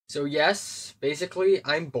So yes, basically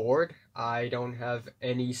I'm bored. I don't have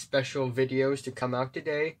any special videos to come out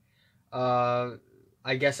today. I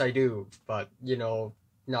guess I do, but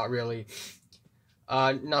not really.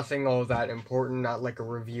 Nothing all that important, not like a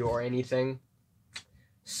review or anything.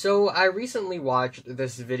 So I recently watched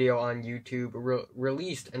this video on YouTube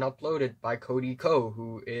released and uploaded by Cody,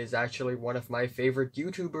 who is actually one of my favorite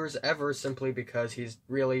YouTubers ever, simply because he's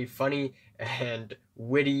really funny and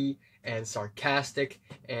witty and sarcastic,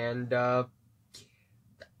 and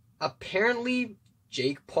apparently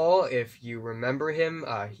Jake Paul, if you remember him,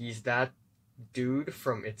 he's that dude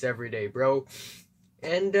from It's Everyday Bro,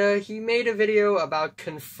 and he made a video about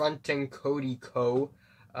confronting Cody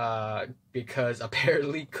because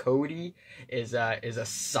apparently Cody is a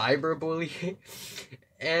cyberbully,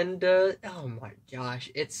 and oh my gosh,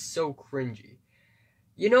 it's so cringy.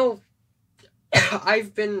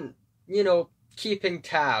 I've been keeping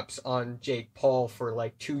tabs on Jake Paul for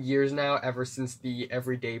like 2 years now, ever since the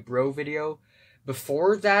Everyday Bro video.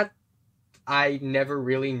 Before that, I never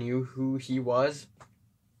really knew who he was,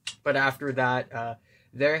 but after that,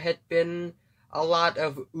 there had been a lot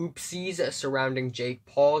of oopsies surrounding Jake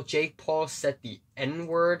Paul. Jake Paul said the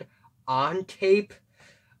N-word on tape,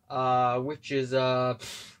 which is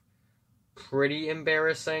pretty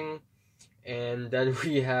embarrassing. And then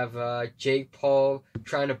we have Jake Paul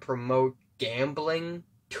trying to promote gambling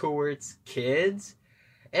towards kids.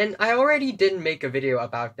 And I already didn't make a video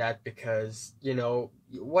about that because,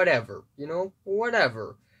 whatever.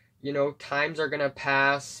 Times are gonna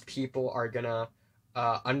pass, people are gonna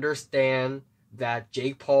understand that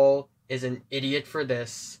Jake Paul is an idiot for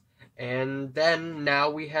this, and then now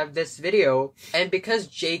we have this video, and because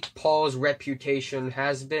Jake Paul's reputation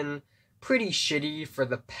has been pretty shitty for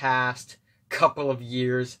the past couple of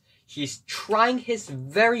years, he's trying his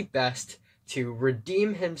very best to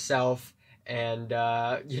redeem himself and,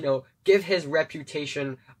 give his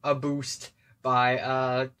reputation a boost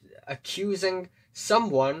by accusing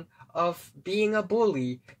someone of being a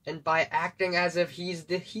bully and by acting as if he's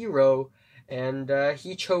the hero, and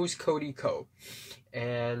he chose Cody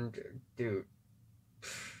and dude,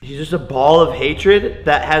 he's just a ball of hatred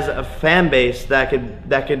that has a fan base that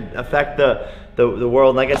could affect the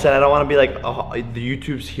world. Like I said, I don't want to be like the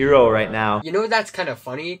YouTube's hero right now. That's kind of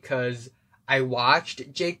funny because I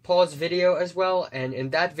watched Jake Paul's video as well, and in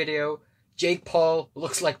that video Jake Paul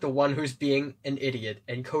looks like the one who's being an idiot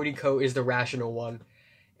and Cody is the rational one.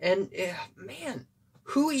 And man,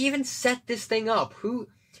 who even set this thing up?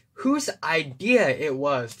 Whose idea it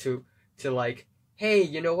was to like, hey,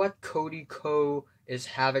 you know what? Cody is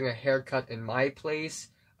having a haircut in my place.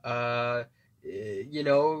 Like,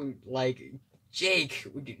 Jake,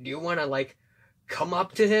 do you want to like come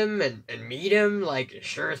up to him and meet him? Like,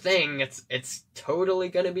 sure thing. It's totally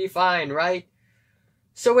gonna be fine, right?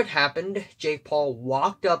 So it happened. Jake Paul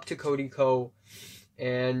walked up to Cody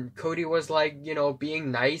and Cody was like,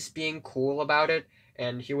 being nice, being cool about it,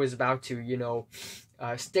 and he was about to,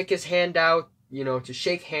 stick his hand out, to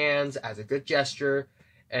shake hands as a good gesture,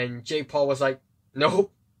 and Jake Paul was like,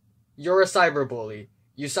 nope, you're a cyberbully.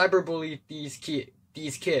 You cyberbully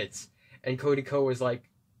these kids. And Cody was like,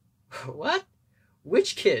 what?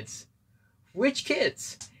 Which kids? Which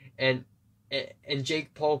kids? And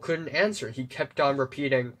Jake Paul couldn't answer. He kept on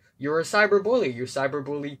repeating, you're a cyberbully. You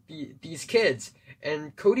cyberbully these kids.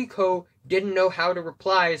 And Cody didn't know how to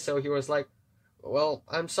reply, so he was like, well,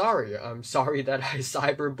 I'm sorry. I'm sorry that I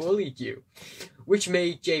cyberbullied you. Which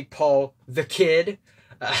made Jake Paul the kid.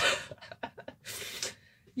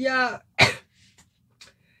 Yeah.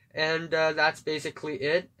 And that's basically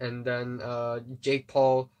it. And then Jake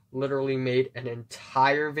Paul literally made an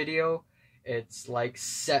entire video. It's like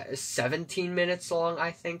 17 minutes long,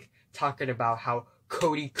 I think, talking about how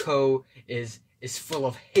Cody is full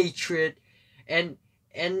of hatred. And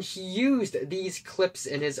he used these clips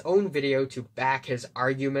in his own video to back his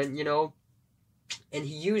argument, And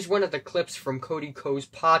he used one of the clips from Cody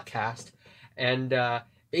podcast. And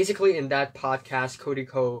basically in that podcast, Cody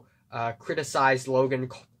criticized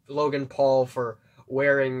Logan Paul for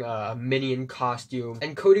wearing a Minion costume.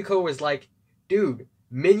 And Cody was like, dude,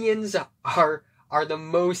 Minions are the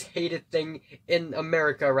most hated thing in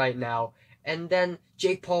America right now. And then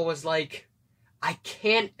Jake Paul was like, I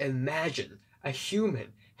can't imagine a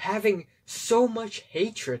human having so much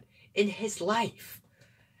hatred in his life.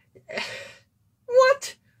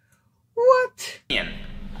 What? I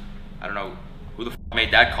don't know who the f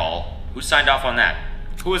made that call. Who signed off on that?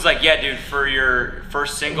 Who was like, yeah, dude, for your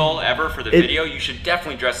first single ever for the video, you should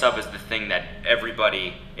definitely dress up as the thing that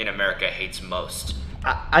everybody in America hates most.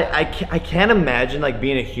 I can't imagine like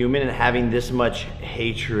being a human and having this much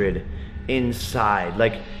hatred inside.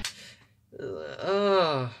 Like,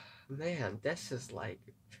 Man, this is like...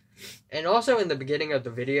 And also in the beginning of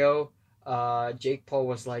the video, Jake Paul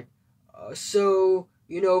was like, so,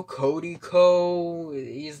 you know, Cody Co,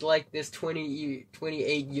 he's like this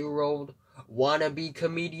 28-year-old wannabe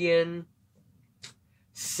comedian,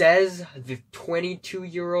 says the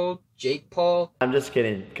 22-year-old Jake Paul. I'm just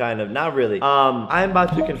kidding, kind of, not really. I'm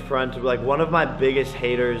about to confront like one of my biggest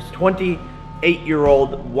haters,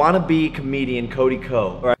 28-year-old wannabe comedian Cody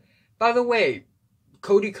Co. Right. By the way,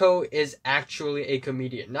 Cody Co is actually a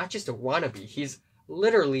comedian, not just a wannabe. He's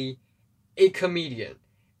literally a comedian.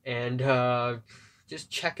 And just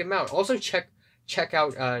check him out. Also check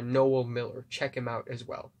out Noel Miller. Check him out as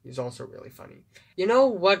well. He's also really funny. You know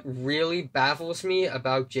what really baffles me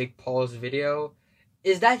about Jake Paul's video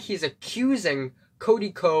is that he's accusing Cody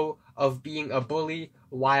Co of being a bully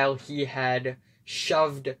while he had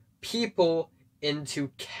shoved people into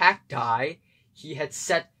cacti. He had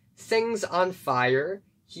set things on fire.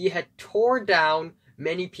 He had tore down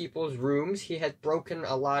many people's rooms. He had broken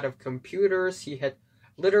a lot of computers. He had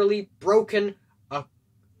literally broken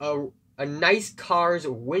a nice car's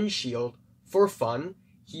windshield for fun.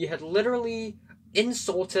 He had literally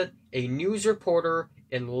insulted a news reporter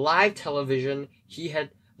in live television. He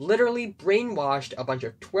had literally brainwashed a bunch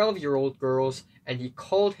of 12-year-old girls, and he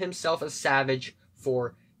called himself a savage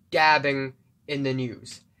for dabbing in the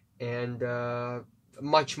news. And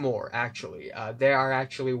much more, actually. There are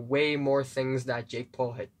actually way more things that Jake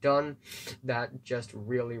Paul had done that just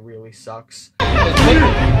really, really sucks. I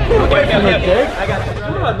got you.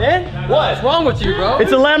 Come on, man. What's wrong with you, bro?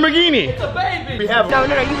 It's a Lamborghini. It's a baby. We have. No,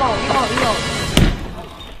 you won't.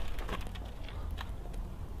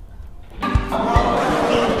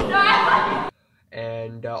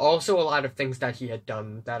 And also a lot of things that he had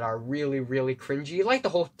done that are really, really cringy, like the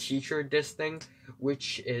whole teacher diss thing,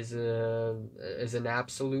 which is an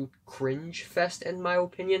absolute cringe fest in my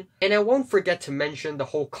opinion. And I won't forget to mention the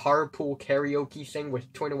whole carpool karaoke thing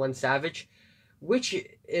with 21 Savage, which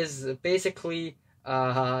is basically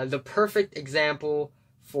the perfect example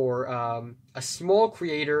for a small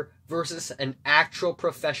creator versus an actual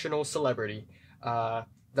professional celebrity. The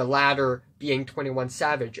latter being 21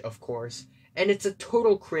 Savage, of course. And it's a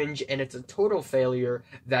total cringe and it's a total failure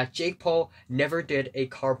that Jake Paul never did a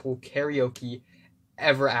carpool karaoke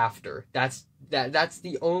ever after. That's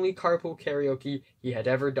the only carpool karaoke he had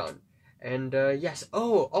ever done. And yes,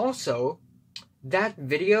 oh, also that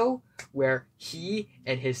video where he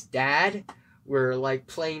and his dad were like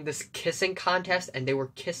playing this kissing contest and they were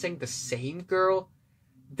kissing the same girl,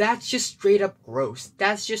 that's just straight up gross.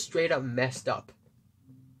 That's just straight up messed up.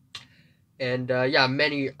 And yeah,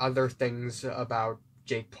 many other things about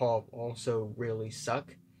Jake Paul also really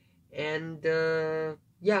suck. And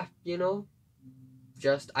yeah, you know,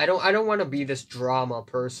 just I don't want to be this drama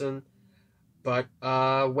person, but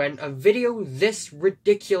when a video this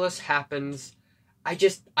ridiculous happens, I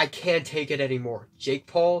can't take it anymore. Jake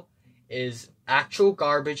Paul is actual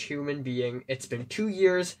garbage human being. It's been 2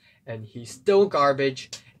 years and he's still garbage.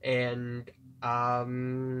 And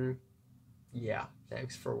yeah,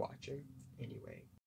 thanks for watching. Anyway.